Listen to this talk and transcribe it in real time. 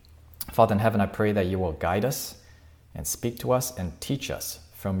Father in heaven, I pray that you will guide us and speak to us and teach us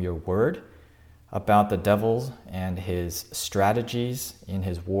from your word about the devil and his strategies in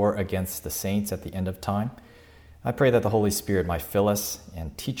his war against the saints at the end of time. I pray that the Holy Spirit might fill us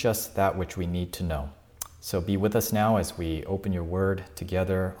and teach us that which we need to know. So be with us now as we open your word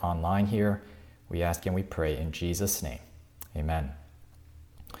together online here. We ask and we pray in Jesus' name. Amen.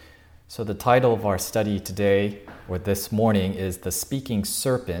 So the title of our study today, or this morning, is The Speaking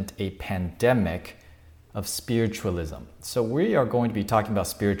Serpent, a Pandemic of Spiritualism. So we are going to be talking about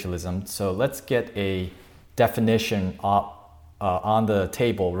spiritualism. So let's get a definition on the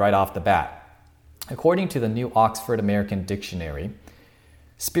table right off the bat. According to the New Oxford American Dictionary,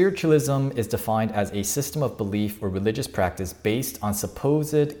 spiritualism is defined as a system of belief or religious practice based on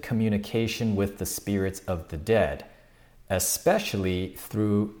supposed communication with the spirits of the dead, especially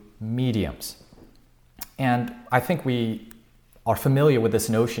through mediums. And I think we are familiar with this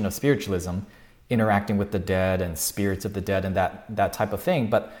notion of spiritualism, interacting with the dead and spirits of the dead and that type of thing.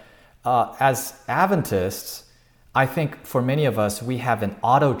 But as Adventists, I think for many of us, we have an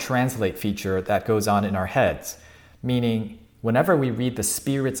auto-translate feature that goes on in our heads, meaning whenever we read the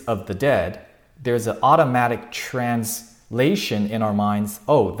spirits of the dead, there's an automatic translation in our minds.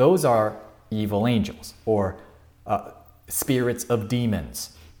 Oh, those are evil angels or spirits of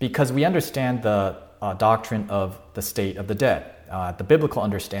demons, because we understand the doctrine of the state of the dead. The biblical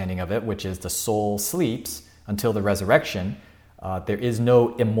understanding of it, which is the soul sleeps until the resurrection. There is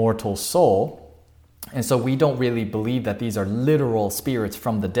no immortal soul. And so we don't really believe that these are literal spirits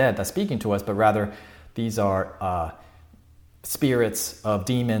from the dead that's speaking to us, but rather these are spirits of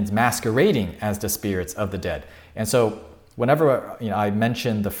demons masquerading as the spirits of the dead. And so whenever I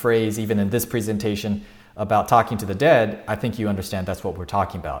mention the phrase, even in this presentation, about talking to the dead, I think you understand that's what we're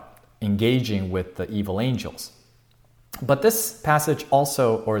talking about, engaging with the evil angels. But this passage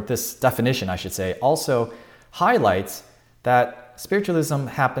also, or this definition, I should say, also highlights that spiritualism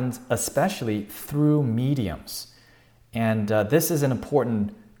happens especially through mediums. And this is an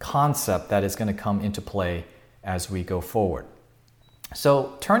important concept that is going to come into play as we go forward.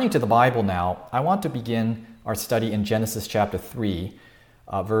 So turning to the Bible now, I want to begin our study in Genesis chapter 3,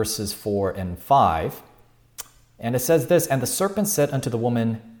 verses 4 and 5. And it says this, "And the serpent said unto the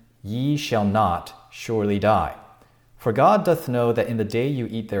woman, Ye shall not surely die. For God doth know that in the day you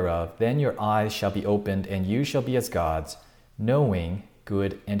eat thereof, then your eyes shall be opened, and you shall be as gods, knowing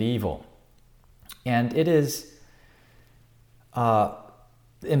good and evil." And it is,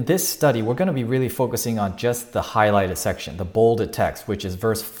 in this study, we're going to be really focusing on just the highlighted section, the bolded text, which is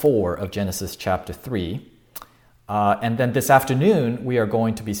verse 4 of Genesis chapter 3. And then this afternoon, we are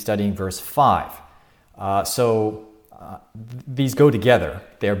going to be studying verse 5. These go together.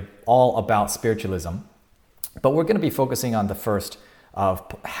 They're all about spiritualism. But we're going to be focusing on the first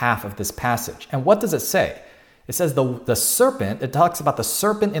half of this passage. And what does it say? It says the serpent, it talks about the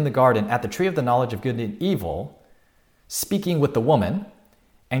serpent in the garden at the tree of the knowledge of good and evil, speaking with the woman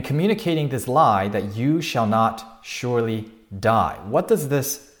and communicating this lie that you shall not surely die. What does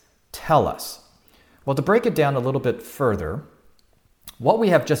this tell us? Well, to break it down a little bit further, what we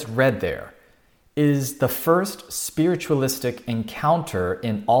have just read there is the first spiritualistic encounter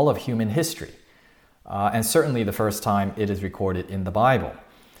in all of human history. And certainly the first time it is recorded in the Bible.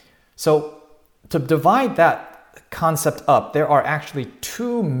 So to divide that concept up, there are actually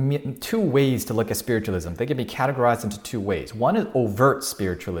two ways to look at spiritualism. They can be categorized into two ways. One is overt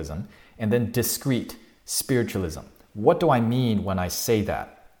spiritualism, and then discreet spiritualism. What do I mean when I say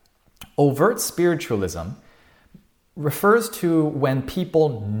that? Overt spiritualism refers to when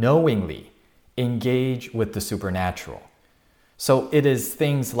people knowingly engage with the supernatural. So it is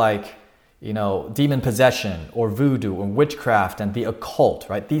things like, demon possession or voodoo or witchcraft and the occult,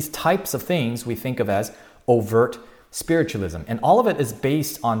 right? These types of things we think of as overt spiritualism. And all of it is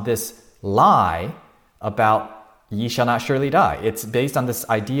based on this lie about ye shall not surely die. It's based on this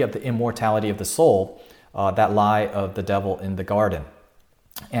idea of the immortality of the soul, that lie of the devil in the garden.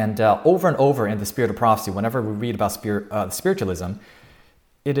 And over and over in the Spirit of Prophecy, whenever we read about spiritualism,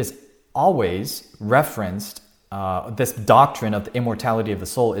 it is always referenced, this doctrine of the immortality of the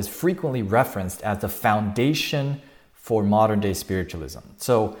soul is frequently referenced as the foundation for modern day spiritualism.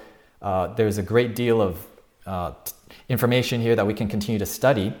 So there's a great deal of information here that we can continue to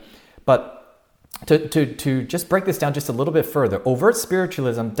study. But to just break this down just a little bit further, overt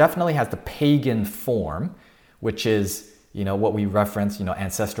spiritualism definitely has the pagan form, which is what we reference,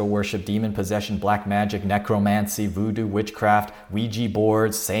 ancestral worship, demon possession, black magic, necromancy, voodoo, witchcraft, Ouija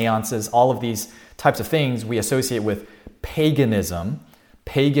boards, seances, all of these types of things we associate with paganism,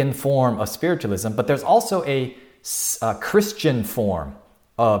 pagan form of spiritualism. But there's also a Christian form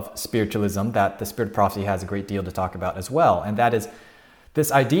of spiritualism that the Spirit of Prophecy has a great deal to talk about as well. And that is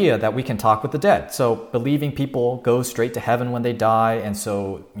this idea that we can talk with the dead. So believing people go straight to heaven when they die. And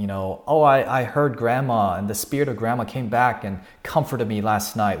so, I heard grandma and the spirit of grandma came back and comforted me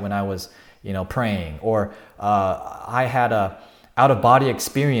last night when I was, praying. Or I had a out-of-body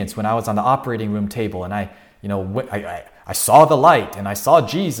experience when I was on the operating room table and I saw the light and I saw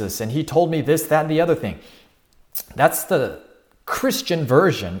Jesus and he told me this, that, and the other thing. That's the Christian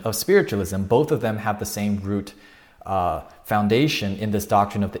version of spiritualism. Both of them have the same root foundation in this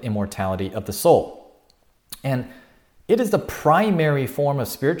doctrine of the immortality of the soul. And it is the primary form of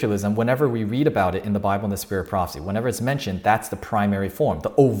spiritualism whenever we read about it in the Bible and the Spirit of Prophecy. Whenever it's mentioned, that's the primary form,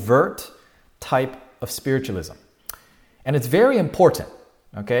 the overt type of spiritualism. And it's very important,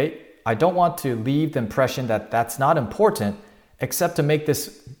 okay? I don't want to leave the impression that that's not important, except to make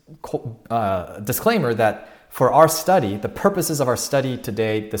this disclaimer that for our study, the purposes of our study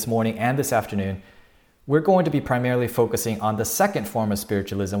today, this morning, and this afternoon, we're going to be primarily focusing on the second form of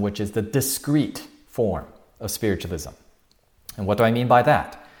spiritualism, which is the discreet form of spiritualism. And what do I mean by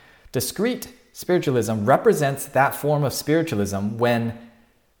that? Discreet spiritualism represents that form of spiritualism when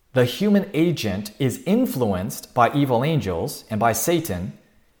the human agent is influenced by evil angels and by Satan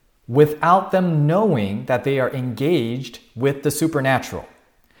without them knowing that they are engaged with the supernatural.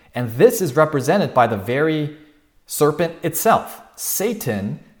 And this is represented by the very serpent itself.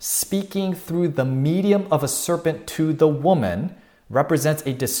 Satan, speaking through the medium of a serpent to the woman, represents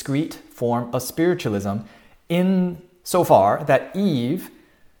a discrete form of spiritualism in so far that Eve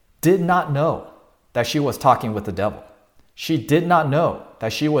did not know that she was talking with the devil. She did not know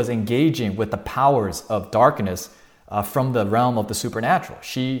that she was engaging with the powers of darkness from the realm of the supernatural.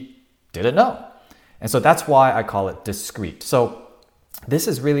 She didn't know. And so that's why I call it discreet. So this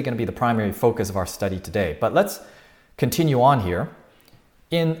is really going to be the primary focus of our study today. But let's continue on here.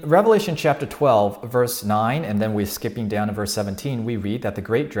 In Revelation chapter 12, verse 9, and then we're skipping down to verse 17, we read that the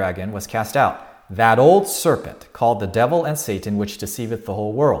great dragon was cast out, that old serpent called the devil and Satan, which deceiveth the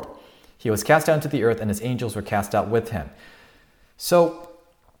whole world. He was cast down to the earth, and his angels were cast out with him. So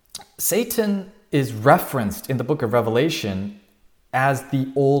Satan is referenced in the book of Revelation as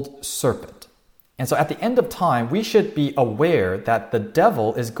the old serpent. And so at the end of time, we should be aware that the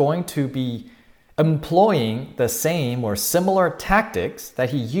devil is going to be employing the same or similar tactics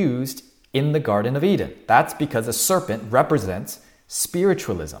that he used in the Garden of Eden. That's because the serpent represents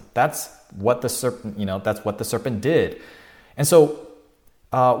spiritualism. That's what the serpent did. And so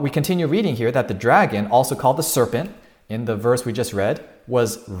we continue reading here that the dragon, also called the serpent, in the verse we just read,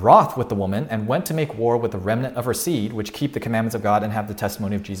 was wroth with the woman and went to make war with the remnant of her seed, which keep the commandments of God and have the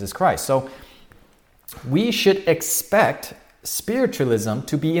testimony of Jesus Christ. So we should expect spiritualism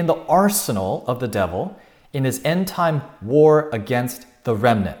to be in the arsenal of the devil in his end-time war against the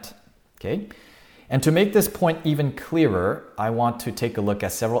remnant. Okay? And to make this point even clearer, I want to take a look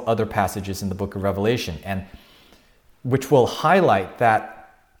at several other passages in the book of Revelation, and which will highlight that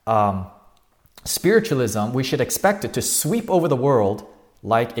spiritualism, we should expect it to sweep over the world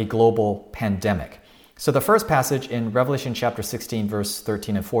like a global pandemic. So the first passage in Revelation chapter 16, verse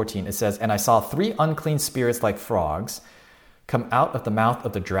 13 and 14, it says, "And I saw 3 unclean spirits like frogs come out of the mouth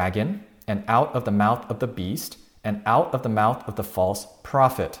of the dragon, and out of the mouth of the beast, and out of the mouth of the false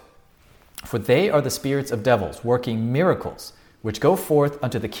prophet. For they are the spirits of devils, working miracles, which go forth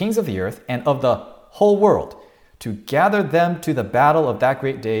unto the kings of the earth and of the whole world, to gather them to the battle of that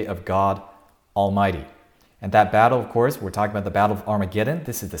great day of God Almighty." And that battle, of course, we're talking about the battle of Armageddon.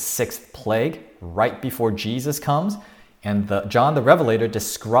 This is the 6th plague, right before Jesus comes. And John the Revelator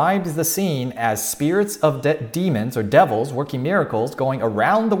describes the scene as spirits of demons or devils working miracles, going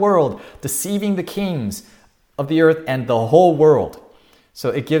around the world, deceiving the kings of the earth and the whole world. So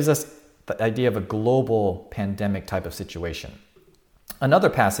it gives us the idea of a global pandemic type of situation. Another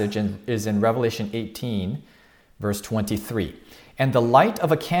passage is in Revelation 18, verse 23. "And the light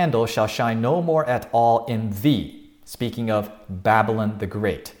of a candle shall shine no more at all in thee," speaking of Babylon the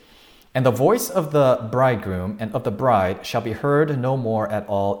Great. "And the voice of the bridegroom and of the bride shall be heard no more at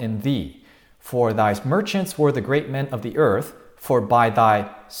all in thee. For thy merchants were the great men of the earth, for by thy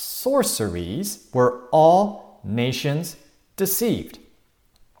sorceries were all nations deceived."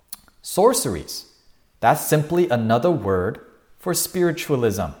 Sorceries. That's simply another word for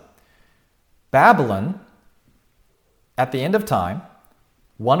spiritualism. Babylon, at the end of time,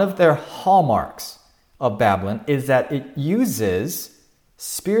 one of their hallmarks of Babylon is that it uses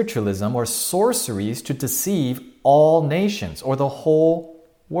spiritualism or sorceries to deceive all nations or the whole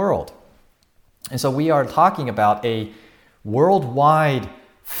world. And so we are talking about a worldwide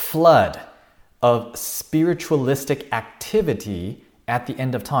flood of spiritualistic activity at the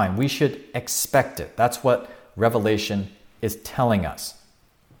end of time. We should expect it. That's what Revelation is telling us.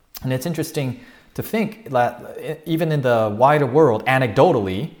 And it's interesting to think that even in the wider world,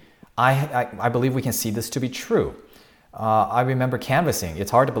 anecdotally, I believe we can see this to be true. I remember canvassing.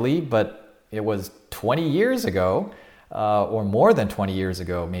 It's hard to believe, but it was 20 years ago, or more than 20 years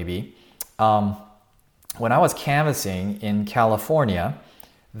ago, maybe, when I was canvassing in California,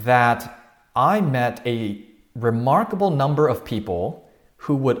 that I met a remarkable number of people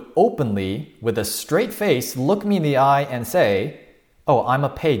who would openly, with a straight face, look me in the eye and say, "Oh, I'm a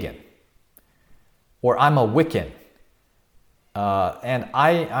pagan," or "I'm a Wiccan." And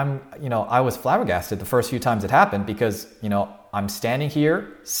I was flabbergasted the first few times it happened because, I'm standing here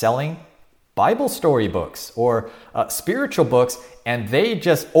selling Bible story books or spiritual books, and they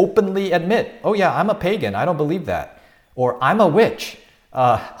just openly admit, "Oh yeah, I'm a pagan. I don't believe that," or "I'm a witch.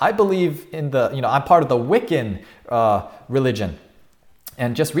 I believe in I'm part of the Wiccan religion."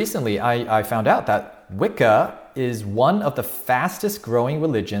 And just recently, I found out that Wicca is one of the fastest growing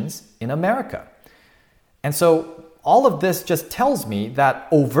religions in America. And so all of this just tells me that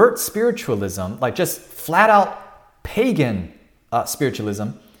overt spiritualism, like just flat out pagan spiritualism,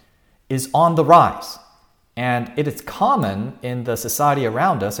 is on the rise. And it is common in the society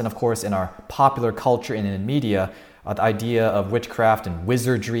around us, and of course in our popular culture and in media, the idea of witchcraft and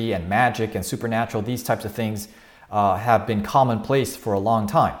wizardry and magic and supernatural, these types of things have been commonplace for a long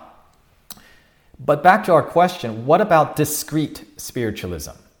time. But back to our question, what about discreet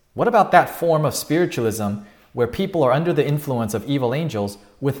spiritualism? What about that form of spiritualism where people are under the influence of evil angels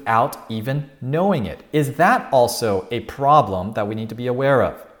without even knowing it? Is that also a problem that we need to be aware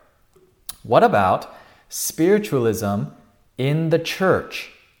of? What about spiritualism in the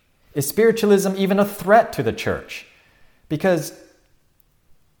church? Is spiritualism even a threat to the church? Because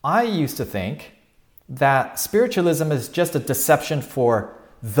I used to think that spiritualism is just a deception for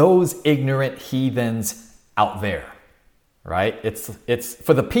those ignorant heathens out there, right? It's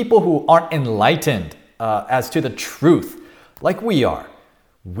for the people who aren't enlightened as to the truth, like we are.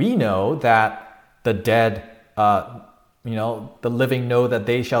 We know that the dead, the living know that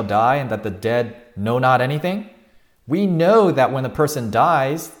they shall die and that the dead know not anything. We know that when a person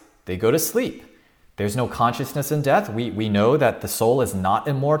dies, they go to sleep. There's no consciousness in death. We know that the soul is not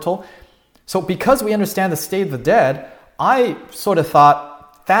immortal. So because we understand the state of the dead, I sort of thought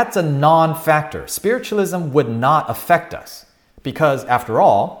that's a non-factor. Spiritualism would not affect us because, after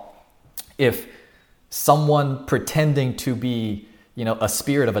all, if someone pretending to be, a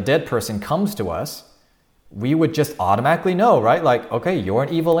spirit of a dead person comes to us, we would just automatically know, right? Like, okay, you're an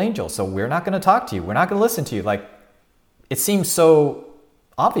evil angel, so we're not going to talk to you. We're not going to listen to you. Like, it seems so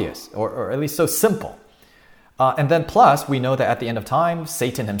obvious, or at least so simple. And then plus, we know that at the end of time,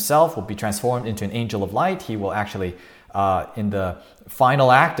 Satan himself will be transformed into an angel of light. He will actually, in the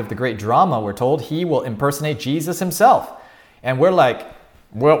final act of the great drama, we're told, he will impersonate Jesus himself. And we're like,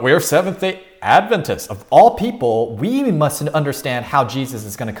 well, we're Seventh-day Adventists. Of all people, we must understand how Jesus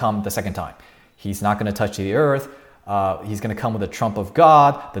is going to come the second time. He's not going to touch the earth. He's going to come with the trump of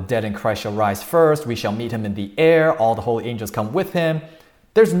God. The dead in Christ shall rise first. We shall meet him in the air. All the holy angels come with him.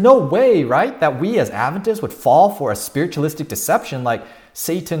 There's no way, right, that we as Adventists would fall for a spiritualistic deception like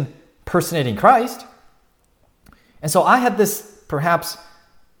Satan personating Christ. And so I had this perhaps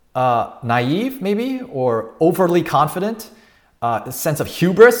naive, maybe, or overly confident sense of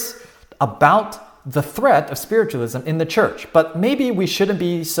hubris about the threat of spiritualism in the church. But maybe we shouldn't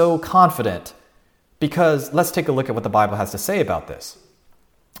be so confident, because let's take a look at what the Bible has to say about this.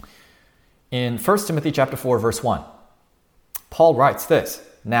 In 1 Timothy chapter 4, verse 1, Paul writes this: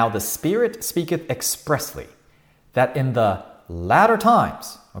 "Now the Spirit speaketh expressly, that in the latter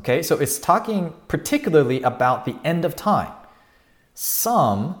times," okay, so it's talking particularly about the end of time,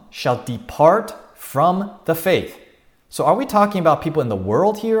 "some shall depart from the faith." So are we talking about people in the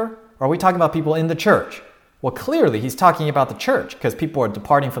world here, or are we talking about people in the church? Well, clearly he's talking about the church, because people are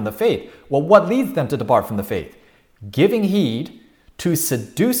departing from the faith. Well, what leads them to depart from the faith? Giving heed to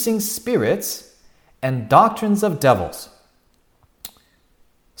seducing spirits and doctrines of devils.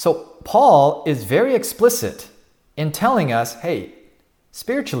 So Paul is very explicit in telling us, hey,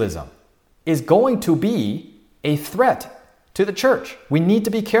 spiritualism is going to be a threat to the church. We need to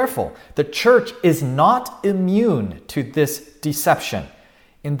be careful. The church is not immune to this deception.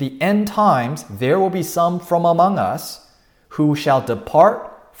 In the end times, there will be some from among us who shall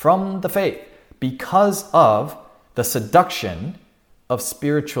depart from the faith because of the seduction of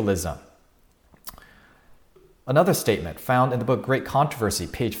spiritualism. Another statement found in the book Great Controversy,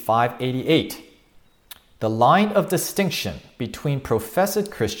 page 588. The line of distinction between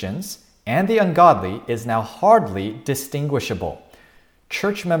professed Christians and the ungodly is now hardly distinguishable.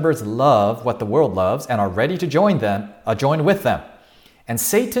 church members love what the world loves and are ready to join with them. And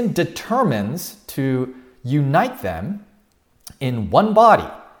Satan determines to unite them in one body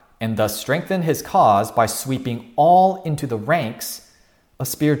and thus strengthen his cause by sweeping all into the ranks of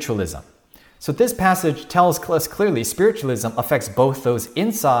spiritualism. So this passage tells us clearly spiritualism affects both those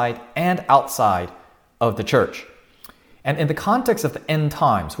inside and outside of the church. And in the context of the end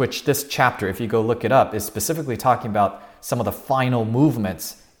times, which this chapter, if you go look it up, is specifically talking about some of the final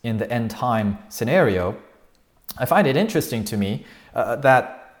movements in the end time scenario, I find it interesting to me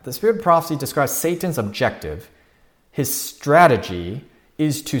that the Spirit of Prophecy describes Satan's objective. His strategy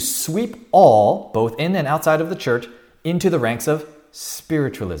is to sweep all, both in and outside of the church, into the ranks of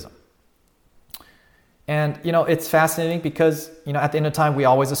spiritualism. And, it's fascinating because, at the end of time, we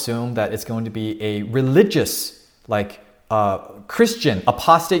always assume that it's going to be a religious, Christian,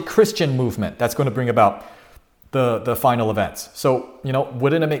 apostate Christian movement that's going to bring about the final events. So,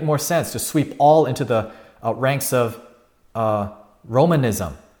 wouldn't it make more sense to sweep all into the ranks of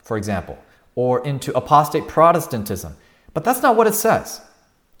Romanism, for example, or into apostate Protestantism? But that's not what it says.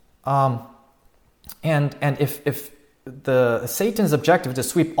 And if the Satan's objective is to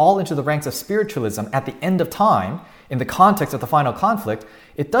sweep all into the ranks of spiritualism at the end of time, in the context of the final conflict,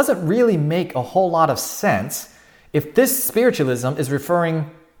 it doesn't really make a whole lot of sense if this spiritualism is referring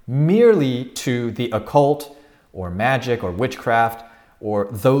merely to the occult or magic or witchcraft or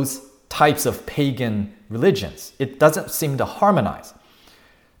those types of pagan religions. It doesn't seem to harmonize.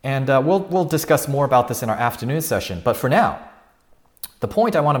 And we'll discuss more about this in our afternoon session. But for now, the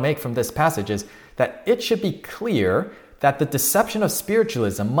point I want to make from this passage is that it should be clear that the deception of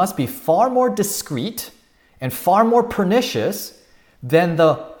spiritualism must be far more discreet and far more pernicious than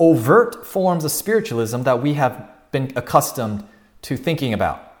the overt forms of spiritualism that we have been accustomed to thinking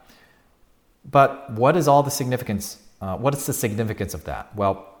about. But what is all the significance? What is the significance of that?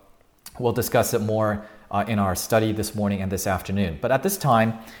 Well, we'll discuss it more in our study this morning and this afternoon. But at this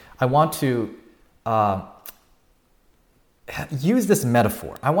time, I want to use this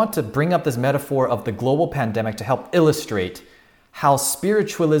metaphor. I want to bring up this metaphor of the global pandemic to help illustrate how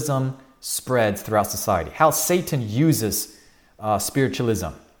spiritualism spreads throughout society, how Satan uses spiritualism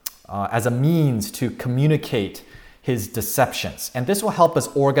as a means to communicate his deceptions. And this will help us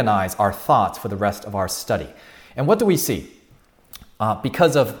organize our thoughts for the rest of our study. And what do we see?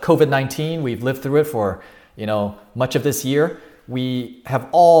 Because of COVID-19, we've lived through it for much of this year. We have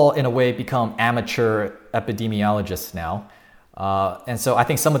all, in a way, become amateur epidemiologists now. And so I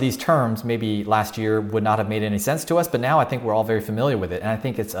think some of these terms maybe last year would not have made any sense to us, but now I think we're all very familiar with it, and I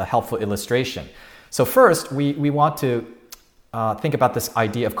think it's a helpful illustration. So first, we want to think about this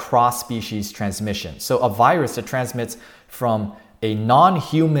idea of cross-species transmission. So a virus that transmits from a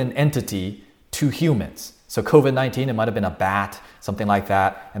non-human entity to humans. So COVID-19, it might have been a bat, something like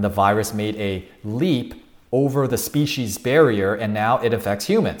that, and the virus made a leap over the species barrier, and now it affects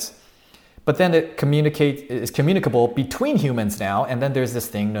humans. But then it is communicable between humans now, and then there's this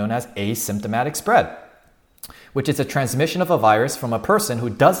thing known as asymptomatic spread, which is a transmission of a virus from a person who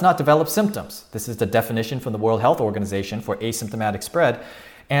does not develop symptoms. This is the definition from the World Health Organization for asymptomatic spread.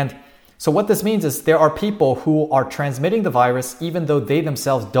 And so what this means is there are people who are transmitting the virus even though they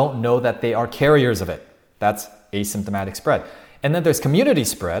themselves don't know that they are carriers of it. That's asymptomatic spread. And then there's community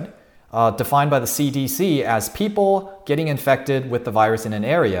spread, defined by the CDC as people getting infected with the virus in an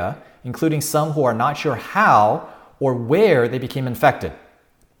area, including some who are not sure how or where they became infected.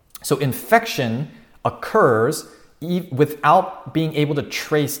 So infection occurs without being able to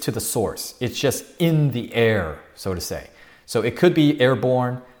trace to the source. It's just in the air, so to say. So it could be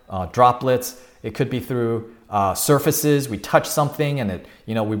airborne, droplets. It could be through surfaces. We touch something and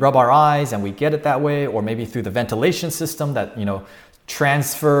we rub our eyes and we get it that way, or maybe through the ventilation system that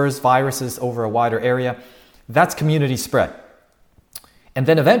transfers viruses over a wider area. That's community spread. And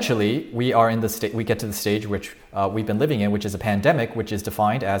then eventually we get to the stage which we've been living in, which is a pandemic, which is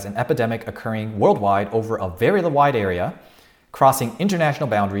defined as an epidemic occurring worldwide over a very wide area, crossing international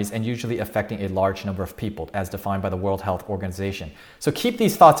boundaries and usually affecting a large number of people, as defined by the World Health Organization. So keep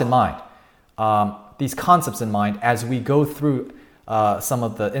these thoughts in mind, these concepts in mind, as we go through some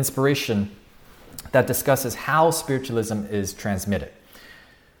of the inspiration that discusses how spiritualism is transmitted.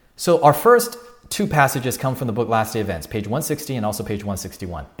 So our first two passages come from the book Last Day Events, page 160 and also page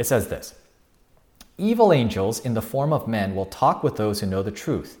 161. It says this: "Evil angels in the form of men will talk with those who know the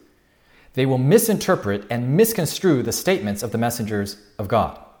truth. They will misinterpret and misconstrue the statements of the messengers of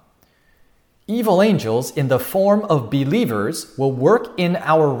God. Evil angels in the form of believers will work in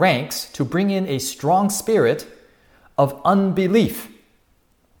our ranks to bring in a strong spirit of unbelief."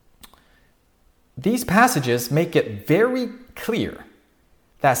 These passages make it very clear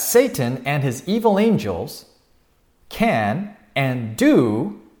that Satan and his evil angels can and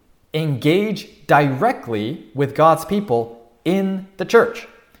do engage directly with God's people in the church.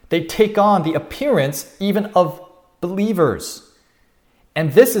 They take on the appearance even of believers.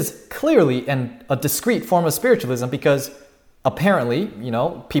 And this is clearly a discreet form of spiritualism because apparently,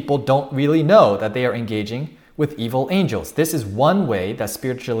 people don't really know that they are engaging with evil angels. This is one way that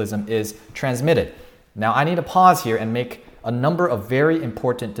spiritualism is transmitted. Now, I need to pause here and make a number of very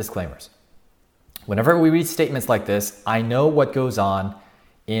important disclaimers. Whenever we read statements like this, I know what goes on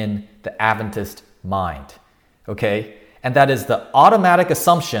in the Adventist mind, okay? And that is the automatic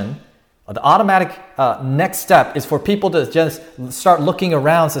assumption, or the automatic next step is for people to just start looking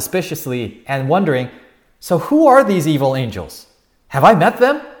around suspiciously and wondering, so who are these evil angels? Have I met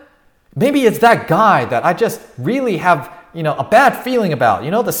them? Maybe it's that guy that I just really have, a bad feeling about.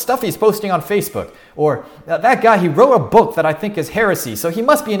 The stuff he's posting on Facebook. Or that guy, he wrote a book that I think is heresy, so he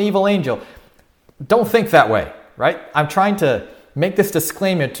must be an evil angel. Don't think that way, right? I'm trying to make this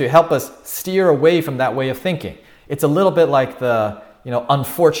disclaimer to help us steer away from that way of thinking. It's a little bit like the,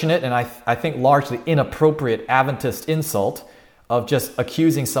 unfortunate and I think largely inappropriate Adventist insult of just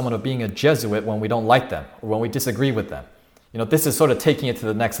accusing someone of being a Jesuit when we don't like them or when we disagree with them. This is sort of taking it to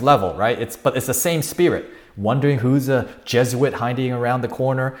the next level, right? But it's the same spirit. Wondering who's a Jesuit hiding around the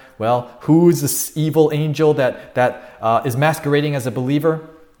corner. Well, who's this evil angel that is masquerading as a believer?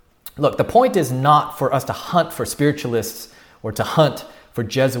 Look, the point is not for us to hunt for spiritualists or to hunt for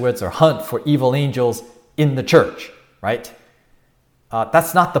Jesuits or hunt for evil angels in the church, right?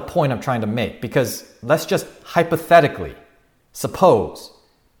 That's not the point I'm trying to make, because let's just hypothetically suppose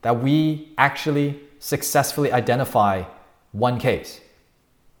that we actually successfully identify one case.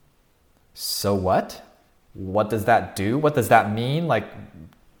 So what? What does that do? What does that mean?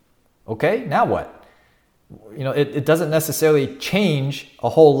 Okay, now what? It doesn't necessarily change a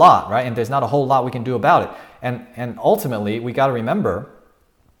whole lot, right? And there's not a whole lot we can do about it. And ultimately, we got to remember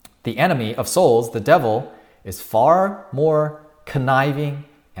the enemy of souls, the devil, is far more conniving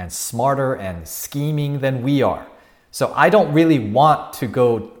and smarter and scheming than we are. So I don't really want to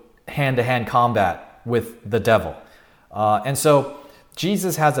go hand-to-hand combat with the devil. And so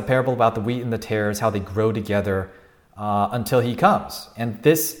Jesus has a parable about the wheat and the tares, how they grow together until he comes. And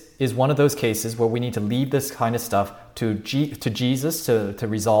this is one of those cases where we need to leave this kind of stuff to Jesus to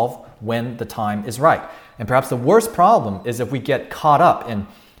resolve when the time is right. And perhaps the worst problem is if we get caught up in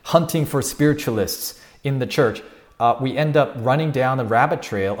hunting for spiritualists in the church, we end up running down a rabbit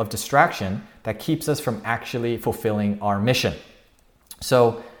trail of distraction that keeps us from actually fulfilling our mission.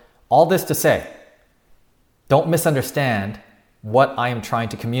 So all this to say, don't misunderstand what I am trying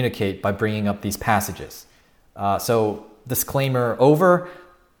to communicate by bringing up these passages. So disclaimer over.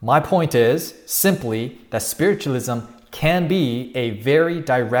 My point is simply that spiritualism can be a very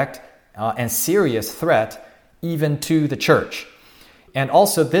direct and serious threat even to the church. And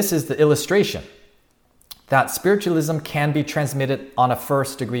also this is the illustration that spiritualism can be transmitted on a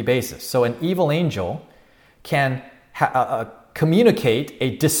first-degree basis. So an evil angel can communicate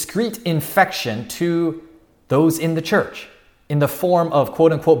a discreet infection to those in the church in the form of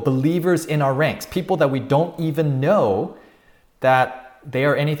quote-unquote believers in our ranks, people that we don't even know that they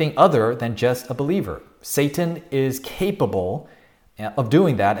are anything other than just a believer. Satan is capable of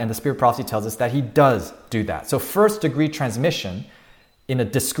doing that, and the Spirit prophecy tells us that he does do that. So first-degree transmission in a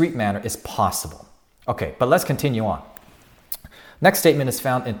discreet manner is possible. Okay, but let's continue on. Next statement is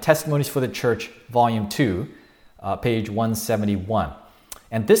found in Testimonies for the Church, Volume 2, page 171.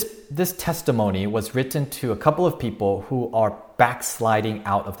 And this testimony was written to a couple of people who are backsliding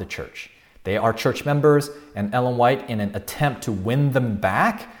out of the church. They are church members, and Ellen White, in an attempt to win them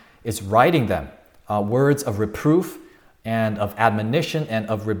back, is writing them words of reproof and of admonition and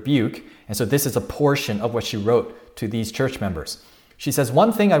of rebuke. And so this is a portion of what she wrote to these church members. She says,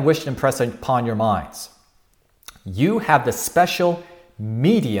 "One thing I wish to impress upon your minds. You have the special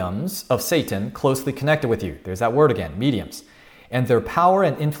mediums of Satan closely connected with you." There's that word again, mediums. "And their power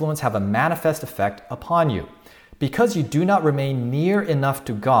and influence have a manifest effect upon you, because you do not remain near enough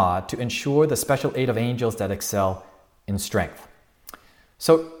to God to ensure the special aid of angels that excel in strength."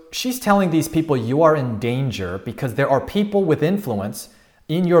 So she's telling these people you are in danger because there are people with influence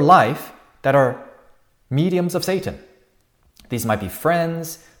in your life that are mediums of Satan. These might be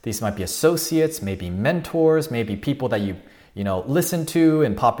friends, these might be associates, maybe mentors, maybe people that you listen to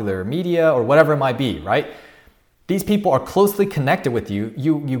in popular media or whatever it might be, right? These people are closely connected with you.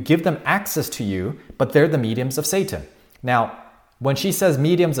 You give them access to you, but they're the mediums of Satan. Now, when she says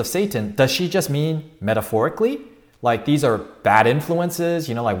mediums of Satan, does she just mean metaphorically? Like these are bad influences,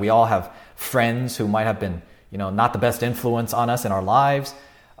 like we all have friends who might have been, not the best influence on us in our lives.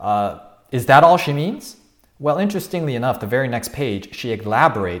 Is that all she means? Well, interestingly enough, the very next page, she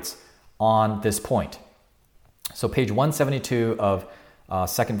elaborates on this point. So page 172 of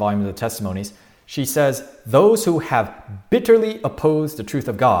second volume of the Testimonies, she says, those who have bitterly opposed the truth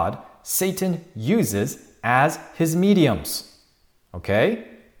of God, Satan uses as his mediums. Okay?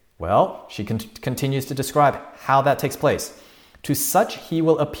 Well, she continues to describe how that takes place. To such he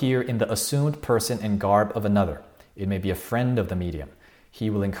will appear in the assumed person and garb of another. It may be a friend of the medium. He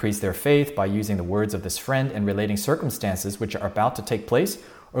will increase their faith by using the words of this friend and relating circumstances which are about to take place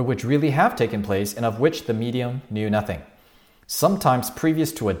or which really have taken place and of which the medium knew nothing. Sometimes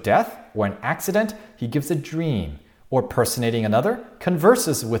previous to a death or an accident, he gives a dream, or personating another,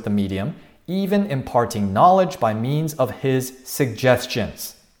 converses with the medium, even imparting knowledge by means of his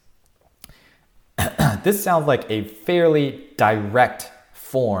suggestions. This sounds like a fairly direct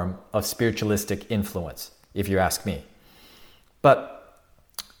form of spiritualistic influence, if you ask me. But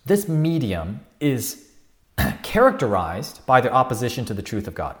this medium is characterized by their opposition to the truth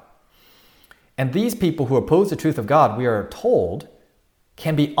of God. And these people who oppose the truth of God, we are told,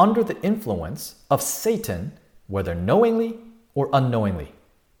 can be under the influence of Satan, whether knowingly or unknowingly.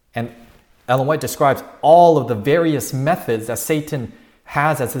 And Ellen White describes all of the various methods that Satan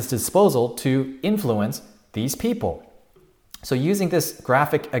has at his disposal to influence these people. So using this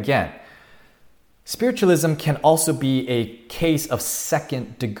graphic again, spiritualism can also be a case of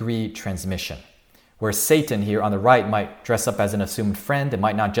second-degree transmission, where Satan here on the right might dress up as an assumed friend. It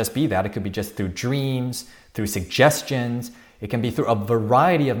might not just be that. It could be just through dreams, through suggestions. It can be through a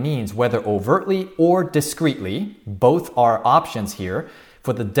variety of means, whether overtly or discreetly. Both are options here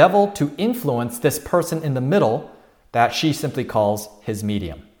for the devil to influence this person in the middle that she simply calls his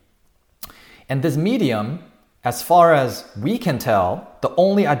medium. And this medium, as far as we can tell, the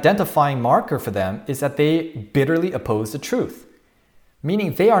only identifying marker for them is that they bitterly oppose the truth.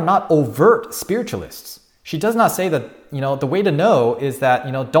 Meaning they are not overt spiritualists. She does not say that, the way to know is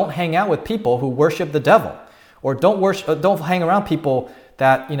that, don't hang out with people who worship the devil, or don't hang around people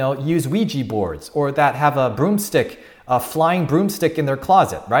that, use Ouija boards, or that have a flying broomstick in their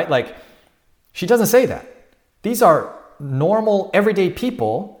closet, right? Like, she doesn't say that. These are normal, everyday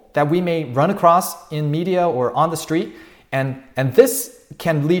people that we may run across in media or on the street, and this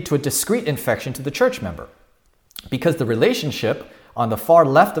can lead to a discreet infection to the church member. Because the relationship on the far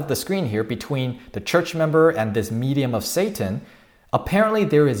left of the screen here between the church member and this medium of Satan, apparently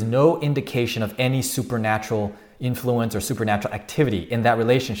there is no indication of any supernatural influence or supernatural activity in that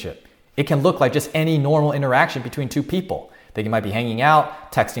relationship. It can look like just any normal interaction between two people. They might be hanging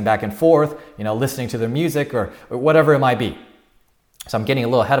out, texting back and forth, listening to their music or whatever it might be. So I'm getting a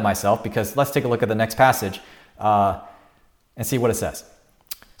little ahead of myself because let's take a look at the next passage and see what it says.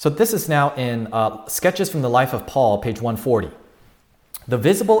 So this is now in Sketches from the Life of Paul, page 140. The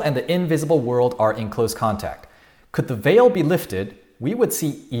visible and the invisible world are in close contact. Could the veil be lifted, we would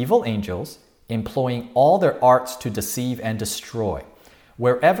see evil angels employing all their arts to deceive and destroy.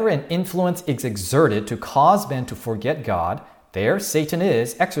 Wherever an influence is exerted to cause men to forget God, there Satan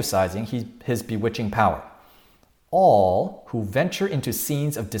is exercising his bewitching power. All who venture into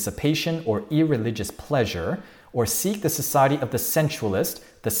scenes of dissipation or irreligious pleasure, or seek the society of the sensualist,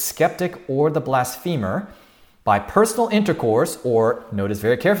 the skeptic, or the blasphemer, by personal intercourse, or, notice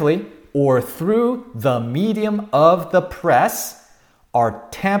very carefully, or through the medium of the press, are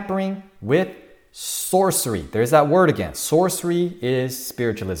tampering with sorcery. There's that word again. Sorcery is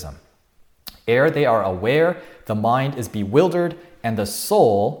spiritualism. Ere they are aware, the mind is bewildered and the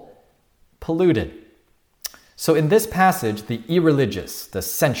soul polluted. So in this passage, the irreligious, the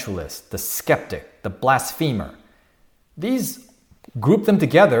sensualist, the skeptic, the blasphemer, these group them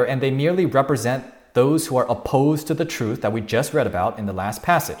together and they merely represent those who are opposed to the truth that we just read about in the last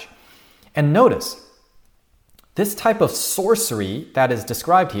passage. And notice, this type of sorcery that is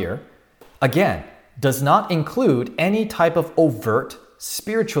described here, again, does not include any type of overt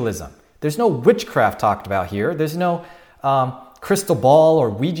spiritualism. There's no witchcraft talked about here. There's no crystal ball or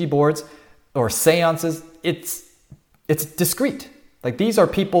Ouija boards or seances. It's discreet. Like, these are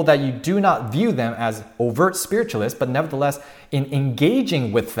people that you do not view them as overt spiritualists, but nevertheless, in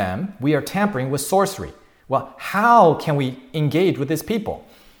engaging with them, we are tampering with sorcery. Well, how can we engage with these people?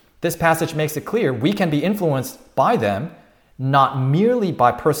 This passage makes it clear we can be influenced by them, not merely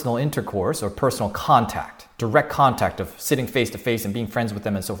by personal intercourse or personal contact, direct contact of sitting face to face and being friends with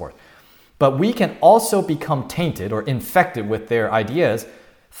them and so forth. But we can also become tainted or infected with their ideas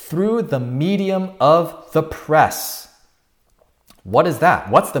through the medium of the press. What is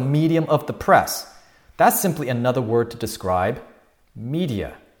that? What's the medium of the press? That's simply another word to describe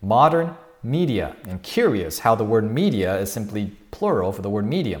media, modern media. And curious how the word media is simply plural for the word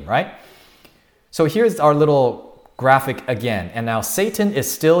medium, right? So here's our little graphic again. And now Satan is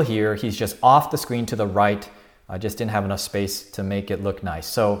still here. He's just off the screen to the right. I just didn't have enough space to make it look nice.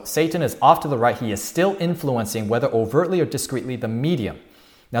 So Satan is off to the right. He is still influencing, whether overtly or discreetly, the medium.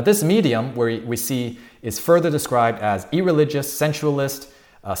 Now this medium, where we see, is further described as irreligious, sensualist,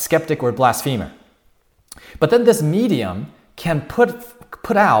 skeptic, or blasphemer. But then this medium can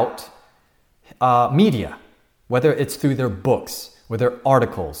put out media, whether it's through their books, or their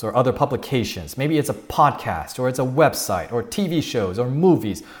articles, or other publications. Maybe it's a podcast, or it's a website, or TV shows, or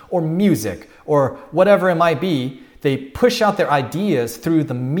movies, or music, or whatever it might be. They push out their ideas through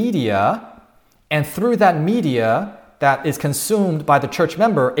the media, and through that media that is consumed by the church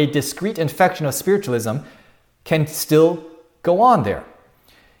member, a discreet infection of spiritualism can still go on there.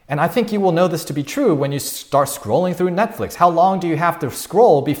 And I think you will know this to be true when you start scrolling through Netflix. How long do you have to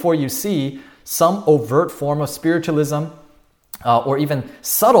scroll before you see some overt form of spiritualism or even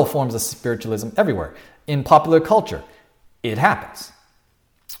subtle forms of spiritualism everywhere in popular culture? It happens.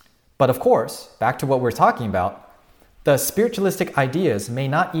 But of course, back to what we're talking about, the spiritualistic ideas may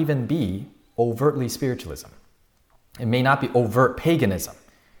not even be overtly spiritualism. It may not be overt paganism.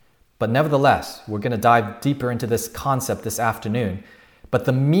 But nevertheless, we're going to dive deeper into this concept this afternoon. But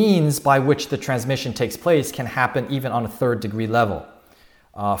the means by which the transmission takes place can happen even on a third-degree level,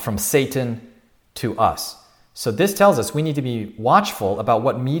 from Satan to us. So this tells us we need to be watchful about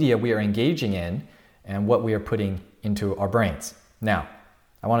what media we are engaging in and what we are putting into our brains. Now,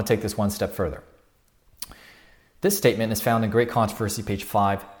 I want to take this one step further. This statement is found in Great Controversy, page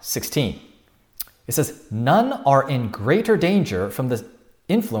 516. It says, "None are in greater danger from the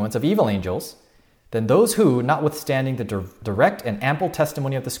influence of evil angels than those who, notwithstanding the direct and ample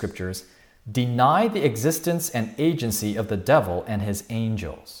testimony of the Scriptures, deny the existence and agency of the devil and his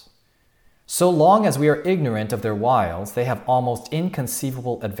angels. So long as we are ignorant of their wiles, they have almost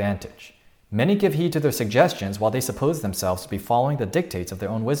inconceivable advantage. Many give heed to their suggestions while they suppose themselves to be following the dictates of their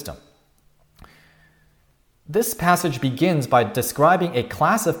own wisdom." This passage begins by describing a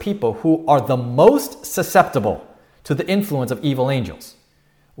class of people who are the most susceptible to the influence of evil angels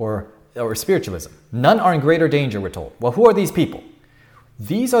or spiritualism. None are in greater danger, we're told. Well, who are these people?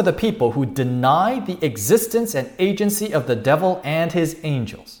 These are the people who deny the existence and agency of the devil and his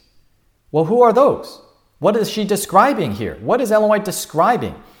angels. Well, who are those? What is she describing here? What is Ellen White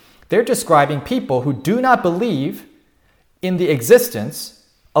describing? They're describing people who do not believe in the existence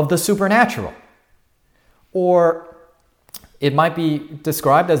of the supernatural. Or it might be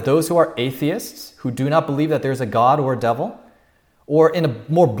described as those who are atheists, who do not believe that there's a God or a devil. Or in a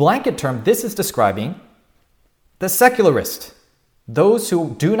more blanket term, this is describing the secularist, those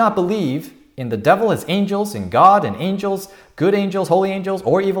who do not believe in the devil, his angels, in God and angels, good angels, holy angels,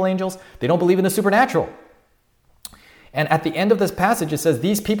 or evil angels. They don't believe in the supernatural. And at the end of this passage, it says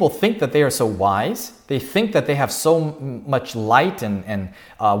these people think that they are so wise. They think that they have so much light and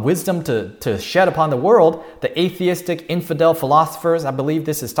wisdom to shed upon the world. The atheistic, infidel philosophers, I believe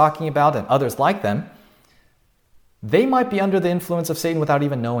this is talking about, and others like them, they might be under the influence of Satan without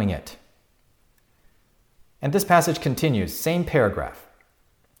even knowing it. And this passage continues, same paragraph.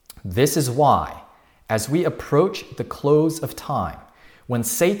 "This is why, as we approach the close of time, when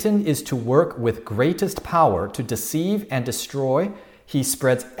Satan is to work with greatest power to deceive and destroy, he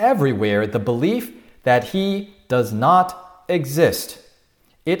spreads everywhere the belief that he does not exist.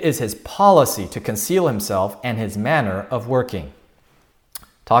 It is his policy to conceal himself and his manner of working."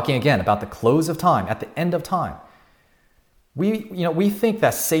 Talking again about the close of time, at the end of time. We think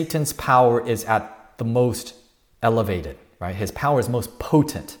that Satan's power is at the most elevated, right? His power is most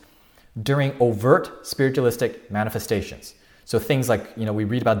potent during overt spiritualistic manifestations. So things like, we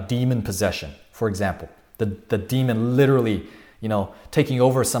read about demon possession, for example. The demon literally, taking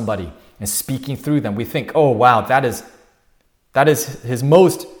over somebody and speaking through them. We think, oh, wow, that is his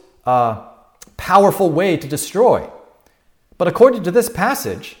most powerful way to destroy. But according to this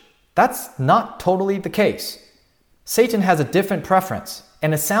passage, that's not totally the case. Satan has a different preference,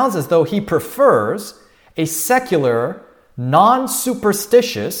 and it sounds as though he prefers a secular,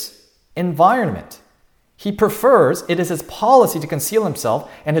 non-superstitious environment. He prefers, it is his policy to conceal himself,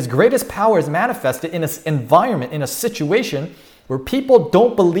 and his greatest power is manifested in an environment, in a situation where people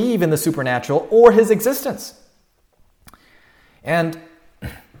don't believe in the supernatural or his existence. And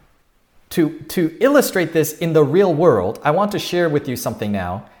to illustrate this in the real world, I want to share with you something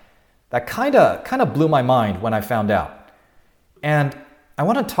now that kind of blew my mind when I found out. And I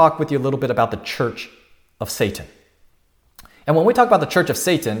want to talk with you a little bit about the Church of Satan. And when we talk about the Church of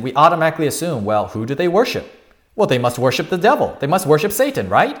Satan, we automatically assume, well, who do they worship? Well, they must worship the devil. They must worship Satan,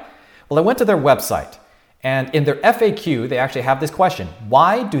 right? Well, I went to their website, And in their FAQ, they actually have this question: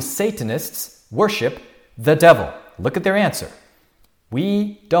 why do Satanists worship the devil? Look at their answer.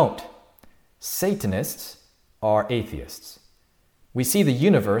 We don't. Satanists are atheists. We see the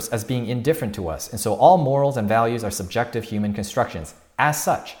universe as being indifferent to us, and so all morals and values are subjective human constructions. As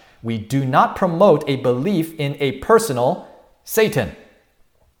such, we do not promote a belief in a personal Satan.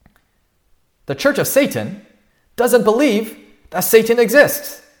 The Church of Satan doesn't believe that Satan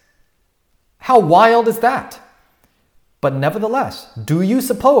exists. How wild is that? But nevertheless, do you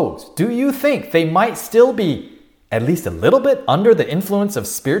think they might still be at least a little bit under the influence of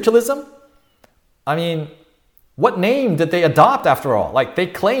spiritualism? I mean, what name did they adopt after all? Like, they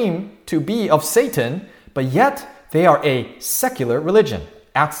claim to be of Satan, but yet they are a secular religion,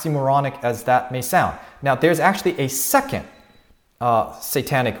 oxymoronic as that may sound. Now, there's actually a second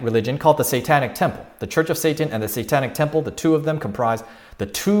satanic religion called the Satanic Temple. The Church of Satan and the Satanic Temple, the two of them comprise the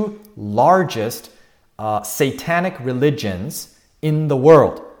two largest satanic religions in the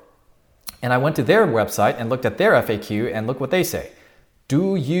world. And I went to their website and looked at their FAQ, and look what they say.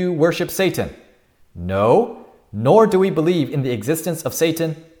 Do you worship Satan? No, nor do we believe in the existence of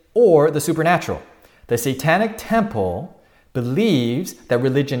Satan or the supernatural. The Satanic Temple believes that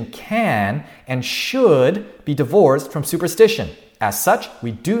religion can and should be divorced from superstition. As such,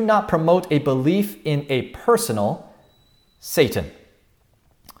 we do not promote a belief in a personal Satan.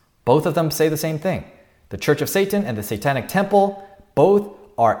 Both of them say the same thing. The Church of Satan and the Satanic Temple both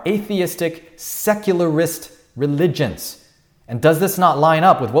are atheistic, secularist religions. And does this not line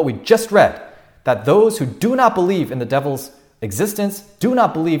up with what we just read? That those who do not believe in the devil's existence, do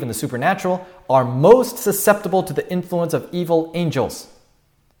not believe in the supernatural, are most susceptible to the influence of evil angels.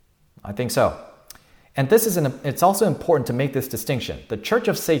 I think so. And it's also important to make this distinction. The Church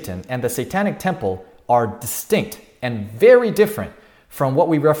of Satan and the Satanic Temple are distinct and very different from what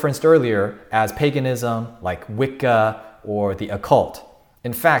we referenced earlier as paganism, like Wicca or the occult.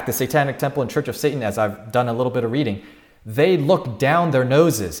 In fact, the Satanic Temple and Church of Satan, as I've done a little bit of reading, they look down their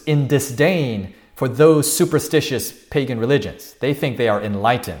noses in disdain for those superstitious pagan religions. They think they are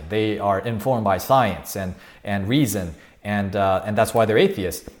enlightened. They are informed by science and reason, and that's why they're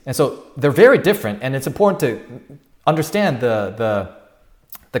atheists. And so they're very different, and it's important to understand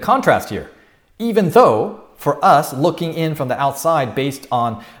the contrast here. Even though, for us, looking in from the outside based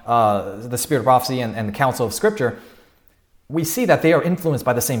on the spirit of prophecy and the counsel of Scripture, we see that they are influenced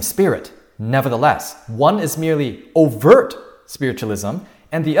by the same spirit. Nevertheless, one is merely overt spiritualism,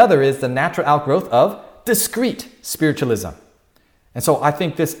 and the other is the natural outgrowth of discreet spiritualism. And so I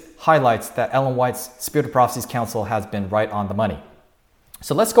think this highlights that Ellen White's Spirit of Prophecy's counsel has been right on the money.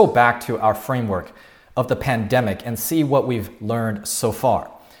 So let's go back to our framework of the pandemic and see what we've learned so far.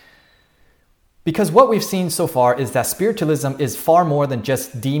 Because what we've seen so far is that spiritualism is far more than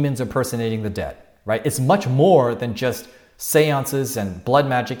just demons impersonating the dead, right? It's much more than just seances and blood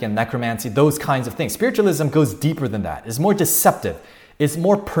magic and necromancy, those kinds of things. Spiritualism goes deeper than that. It's more deceptive. It's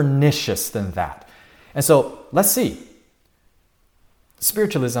more pernicious than that. And so let's see.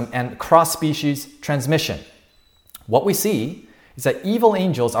 Spiritualism and cross-species transmission. What we see is that evil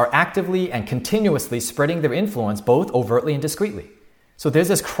angels are actively and continuously spreading their influence both overtly and discreetly. So there's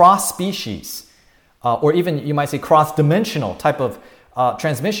this cross-species, or even you might say cross-dimensional type of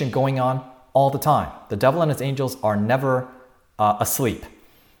transmission going on all the time. The devil and his angels are never asleep.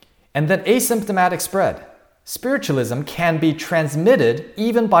 And then asymptomatic spread. Spiritualism can be transmitted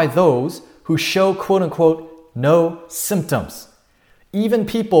even by those who show, quote unquote, no symptoms. Even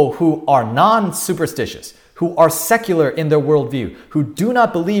people who are non-superstitious, who are secular in their worldview, who do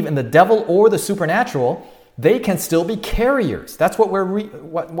not believe in the devil or the supernatural, they can still be carriers. That's what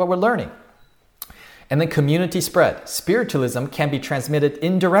we're learning. And then community spread. Spiritualism can be transmitted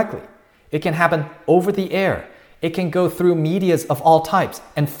indirectly. It can happen over the air. It can go through medias of all types.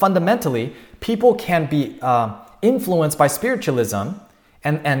 And fundamentally, people can be influenced by spiritualism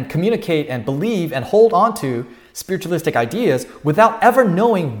and communicate and believe and hold on to spiritualistic ideas without ever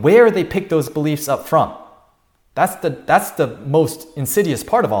knowing where they pick those beliefs up from. That's the most insidious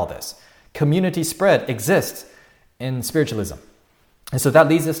part of all this. Community spread exists in spiritualism. And so that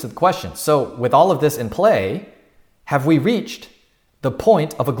leads us to the question. So with all of this in play, have we reached the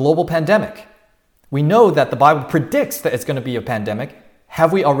point of a global pandemic? We know that the Bible predicts that it's going to be a pandemic.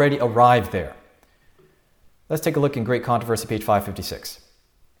 Have we already arrived there? Let's take a look in Great Controversy, page 556.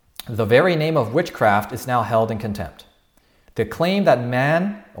 The very name of witchcraft is now held in contempt. The claim that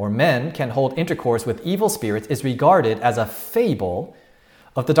man or men can hold intercourse with evil spirits is regarded as a fable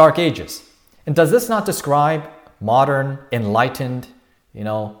of the Dark Ages. And does this not describe modern, enlightened,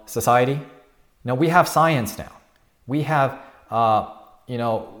 society? We have science now. We have,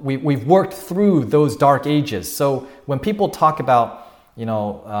 we've worked through those dark ages. So when people talk about,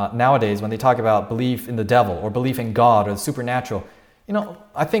 nowadays, when they talk about belief in the devil or belief in God or the supernatural,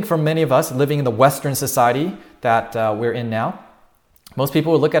 I think for many of us living in the Western society that we're in now, most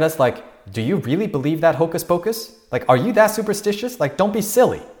people would look at us like, do you really believe that hocus pocus? Like, are you that superstitious? Like, don't be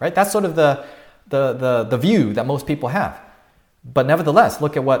silly, right? That's sort of the view that most people have. But nevertheless,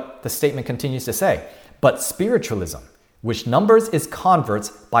 look at what the statement continues to say. But spiritualism, which numbers its converts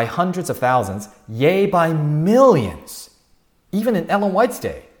by hundreds of thousands, yea, by millions, even in Ellen White's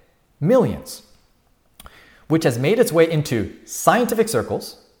day, millions, which has made its way into scientific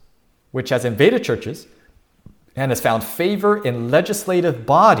circles, which has invaded churches, and has found favor in legislative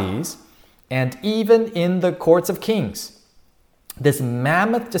bodies and even in the courts of kings. This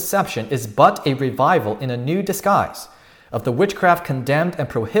mammoth deception is but a revival in a new disguise of the witchcraft condemned and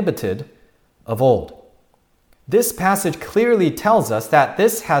prohibited of old. This passage clearly tells us that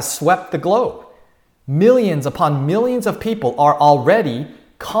this has swept the globe. Millions upon millions of people are already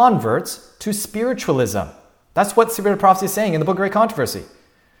converts to spiritualism. That's what Spirit of Prophecy is saying in the Book of Great Controversy.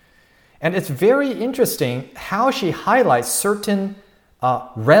 And it's very interesting how she highlights certain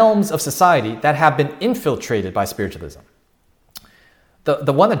realms of society that have been infiltrated by spiritualism.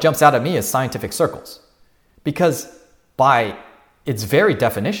 The one that jumps out at me is scientific circles. Because by its very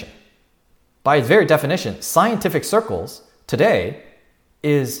definition, scientific circles today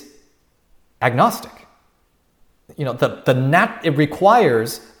is agnostic. It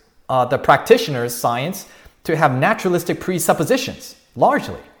requires the practitioner's science to have naturalistic presuppositions,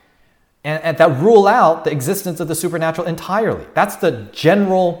 largely. And that rule out the existence of the supernatural entirely. That's the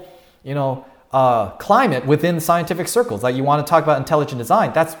general, climate within scientific circles. Like, you want to talk about intelligent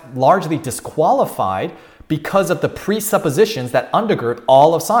design, that's largely disqualified because of the presuppositions that undergird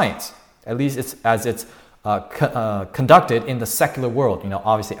all of science, at least as it's conducted in the secular world,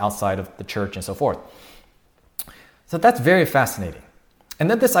 obviously outside of the church and so forth. So that's very fascinating. And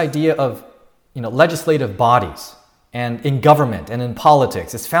then this idea of, legislative bodies and in government and in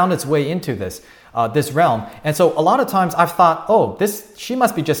politics, it's found its way into this realm. And so a lot of times I've thought, she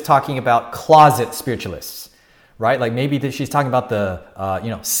must be just talking about closet spiritualists, right? Like maybe she's talking about the,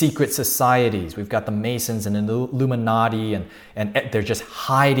 secret societies. We've got the Masons and the Illuminati, and they're just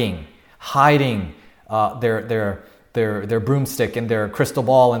hiding their broomstick and their crystal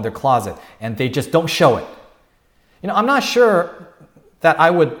ball in their closet, and they just don't show it. I'm not sure that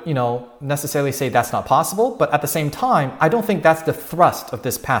I would, necessarily say that's not possible, but at the same time, I don't think that's the thrust of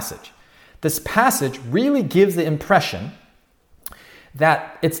this passage. This passage really gives the impression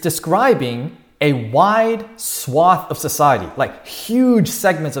that it's describing a wide swath of society, like huge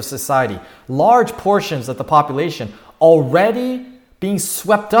segments of society, large portions of the population already being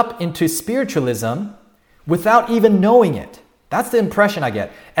swept up into spiritualism without even knowing it. That's the impression I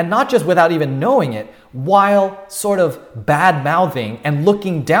get. And not just without even knowing it, while sort of bad-mouthing and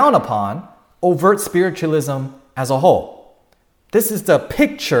looking down upon overt spiritualism as a whole. This is the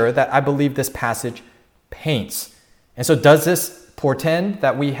picture that I believe this passage paints. And so does this portend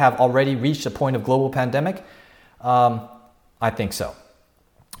that we have already reached a point of global pandemic? I think so.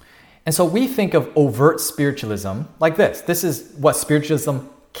 And so we think of overt spiritualism like this. This is what spiritualism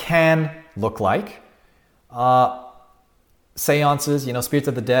can look like. Seances, spirits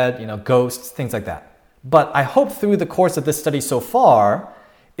of the dead, ghosts, things like that. But I hope through the course of this study so far,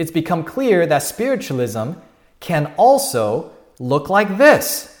 it's become clear that spiritualism can also look like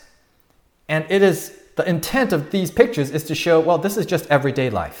this. And it is the intent of these pictures is to show, well, this is just everyday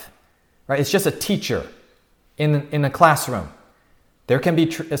life, right? It's just a teacher in a classroom. There can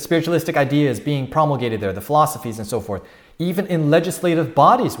be spiritualistic ideas being promulgated there, the philosophies and so forth. Even in legislative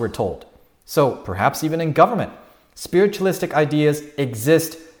bodies, we're told. So perhaps even in government. Spiritualistic ideas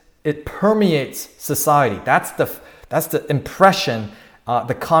exist. It permeates society. That's the impression,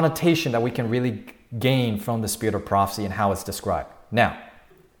 the connotation that we can really gain from the Spirit of Prophecy and how it's described. Now,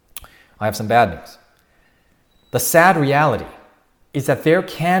 I have some bad news. The sad reality is that there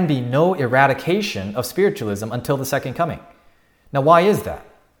can be no eradication of spiritualism until the second coming. Now, why is that?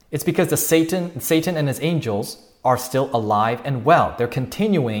 It's because Satan and his angels are still alive and well. They're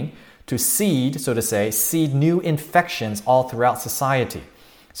continuing to seed new infections all throughout society.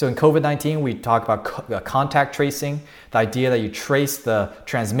 So in COVID-19, we talk about contact tracing, the idea that you trace the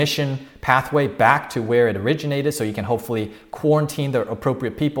transmission pathway back to where it originated so you can hopefully quarantine the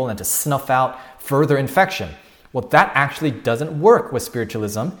appropriate people and to snuff out further infection. Well, that actually doesn't work with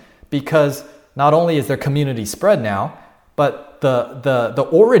spiritualism because not only is there community spread now, but the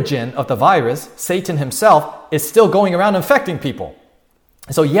origin of the virus, Satan himself, is still going around infecting people.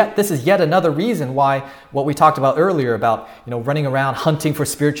 So this is yet another reason why what we talked about earlier about running around hunting for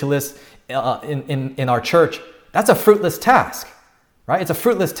spiritualists in our church, that's a fruitless task, right? It's a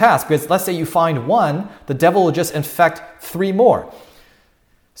fruitless task because let's say you find one, the devil will just infect 3 more.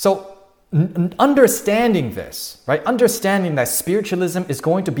 So understanding this, right? Understanding that spiritualism is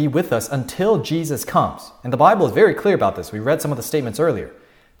going to be with us until Jesus comes. And the Bible is very clear about this. We read some of the statements earlier.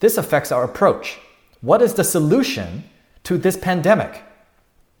 This affects our approach. What is the solution to this pandemic?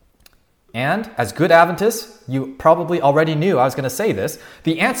 And as good Adventists, you probably already knew I was going to say this.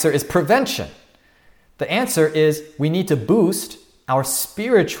 The answer is prevention. The answer is we need to boost our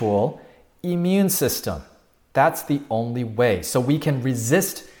spiritual immune system. That's the only way. So we can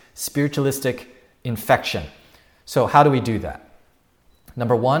resist spiritualistic infection. So how do we do that?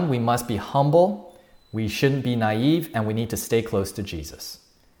 Number 1, we must be humble. We shouldn't be naive, and we need to stay close to Jesus.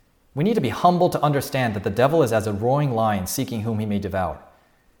 We need to be humble to understand that the devil is as a roaring lion seeking whom he may devour.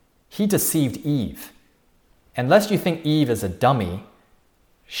 He deceived Eve. And lest you think Eve is a dummy,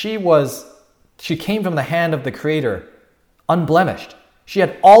 she came from the hand of the Creator unblemished. She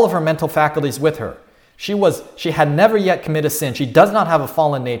had all of her mental faculties with her. She had never yet committed sin. She does not have a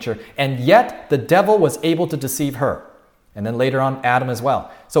fallen nature, and yet the devil was able to deceive her. And then later on, Adam as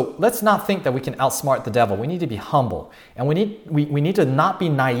well. So let's not think that we can outsmart the devil. We need to be humble, and we need to not be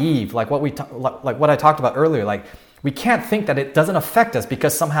naive, like what I talked about earlier. Like we can't think that it doesn't affect us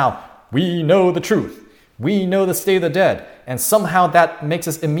because somehow we know the truth, we know the state of the dead, and somehow that makes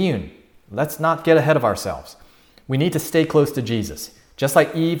us immune. Let's not get ahead of ourselves. We need to stay close to Jesus. Just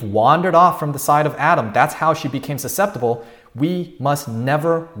like Eve wandered off from the side of Adam, that's how she became susceptible. We must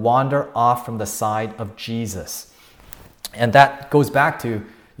never wander off from the side of Jesus. And that goes back to,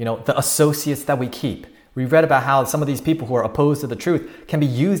 the associates that we keep. We read about how some of these people who are opposed to the truth can be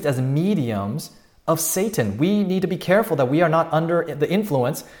used as mediums of Satan. We need to be careful that we are not under the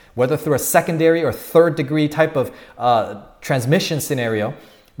influence, whether through a secondary or third degree type of transmission scenario.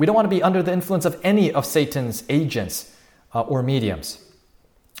 We don't want to be under the influence of any of Satan's agents or mediums.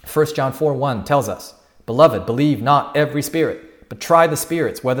 1 John 4:1 tells us, "Beloved, believe not every spirit, but try the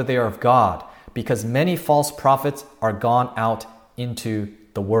spirits, whether they are of God, because many false prophets are gone out into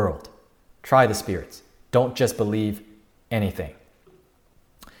the world." Try the spirits. Don't just believe anything.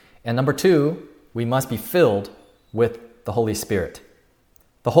 And number 2, we must be filled with the Holy Spirit.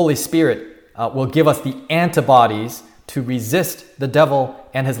 The Holy Spirit will give us the antibodies to resist the devil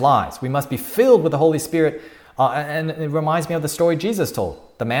and his lies. We must be filled with the Holy Spirit. And it reminds me of the story Jesus told.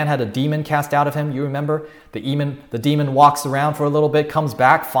 The man had a demon cast out of him. You remember? The demon walks around for a little bit, comes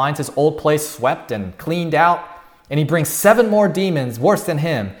back, finds his old place swept and cleaned out, and he brings 7 more demons worse than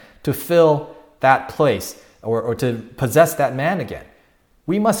him to fill that place or to possess that man again.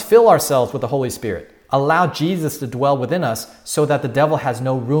 We must fill ourselves with the Holy Spirit. Allow Jesus to dwell within us so that the devil has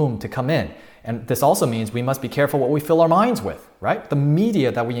no room to come in. And this also means we must be careful what we fill our minds with, right? The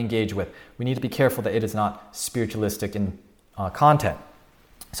media that we engage with. We need to be careful that it is not spiritualistic in content.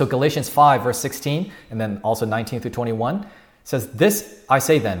 So Galatians 5 verse 16 and then also 19 through 21 says, "This I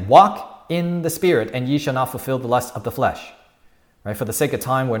say then, walk in the Spirit, and ye shall not fulfill the lust of the flesh." Right? For the sake of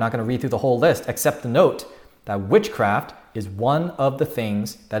time, we're not going to read through the whole list, except to note that witchcraft is one of the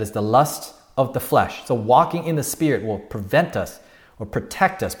things that is the lust of the flesh. So walking in the Spirit will prevent us or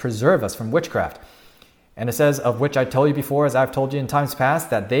protect us, preserve us from witchcraft. And it says, "Of which I told you before, as I've told you in times past,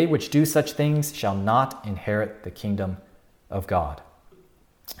 that they which do such things shall not inherit the kingdom of God."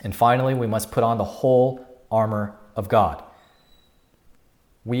 And finally, we must put on the whole armor of God.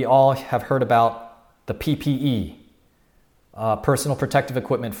 We all have heard about the PPE, personal protective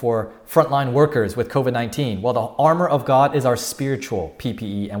equipment for frontline workers with COVID-19. Well, the armor of God is our spiritual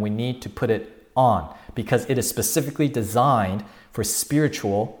PPE, and we need to put it on because it is specifically designed for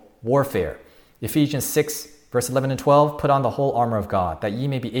spiritual warfare. Ephesians 6, verse 11 and 12, "Put on the whole armor of God, that ye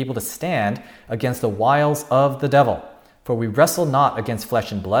may be able to stand against the wiles of the devil. For we wrestle not against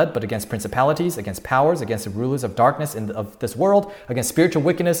flesh and blood, but against principalities, against powers, against the rulers of darkness of this world, against spiritual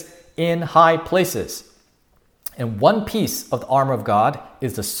wickedness in high places." And one piece of the armor of God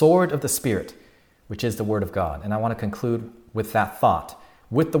is the sword of the Spirit, which is the Word of God. And I want to conclude with that thought.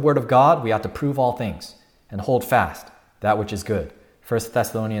 With the Word of God, we ought to prove all things and hold fast that which is good. 1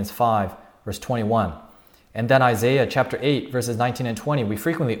 Thessalonians 5, verse 21. And then Isaiah chapter 8, verses 19 and 20. We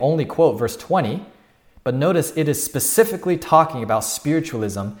frequently only quote verse 20, but notice it is specifically talking about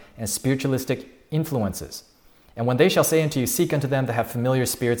spiritualism and spiritualistic influences. "And when they shall say unto you, seek unto them that have familiar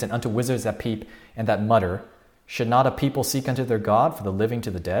spirits, and unto wizards that peep and that mutter, should not a people seek unto their God for the living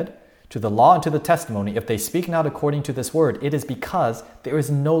to the dead? To the law and to the testimony, if they speak not according to this word, it is because there is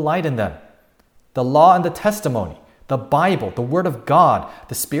no light in them." The law and the testimony, the Bible, the Word of God,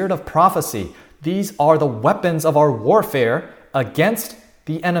 the spirit of prophecy. These are the weapons of our warfare against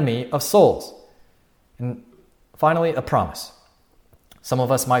the enemy of souls. And finally, a promise. Some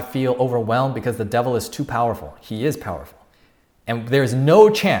of us might feel overwhelmed because the devil is too powerful. He is powerful. And there's no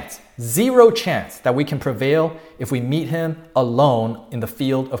chance, zero chance, that we can prevail if we meet him alone in the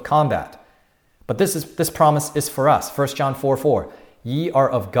field of combat. But this promise is for us. 1 John 4:4. Ye are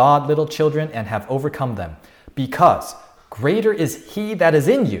of God, little children, and have overcome them, because greater is he that is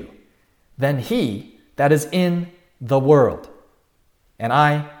in you than he that is in the world. And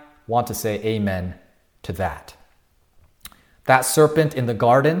I want to say amen to that. That serpent in the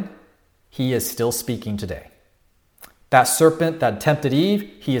garden, he is still speaking today. That serpent that tempted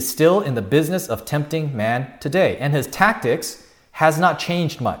Eve, he is still in the business of tempting man today. And his tactics has not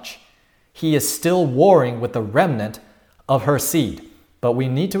changed much. He is still warring with the remnant of her seed. But we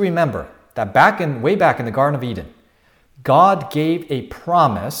need to remember that way back in the Garden of Eden, God gave a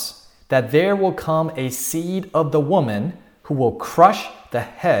promise that there will come a seed of the woman who will crush the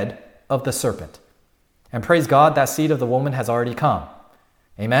head of the serpent. And praise God, that seed of the woman has already come.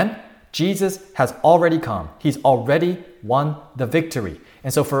 Amen? Jesus has already come. He's already won the victory.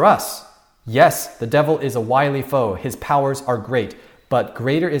 And so for us, yes, the devil is a wily foe. His powers are great. But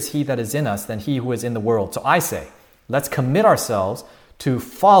greater is he that is in us than he who is in the world. So I say, let's commit ourselves to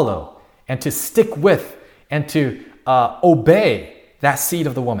follow and to stick with and to obey that seed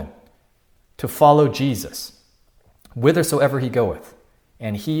of the woman. To follow Jesus, whithersoever he goeth.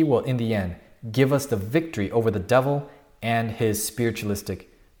 And he will, in the end, give us the victory over the devil and his spiritualistic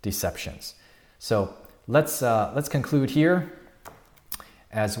deceptions. So let's conclude here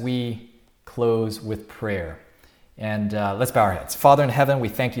as we close with prayer. And let's bow our heads. Father in heaven, we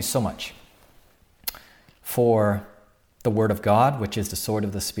thank you so much for the word of God, which is the sword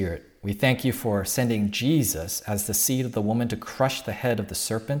of the Spirit. We thank you for sending Jesus as the seed of the woman to crush the head of the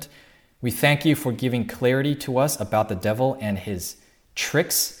serpent. We thank you for giving clarity to us about the devil and his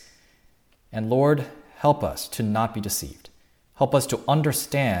tricks. And Lord, help us to not be deceived. Help us to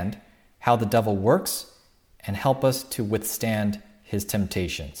understand how the devil works and help us to withstand his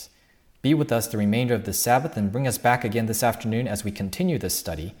temptations. Be with us the remainder of this Sabbath and bring us back again this afternoon as we continue this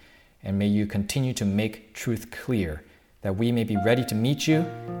study. And may you continue to make truth clear, that we may be ready to meet you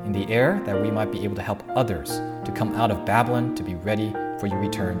in the air, that we might be able to help others to come out of Babylon to be ready for your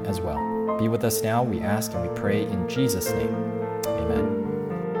return as well. Be with us now, we ask and we pray in Jesus' name. Amen.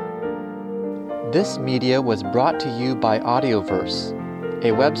 This media was brought to you by Audioverse,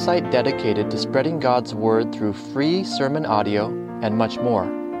 a website dedicated to spreading God's Word through free sermon audio and much more.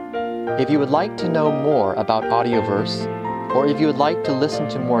 If you would like to know more about Audioverse, or if you would like to listen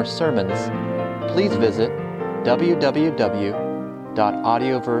to more sermons, please visit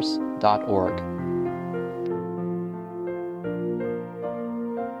www.audioverse.org.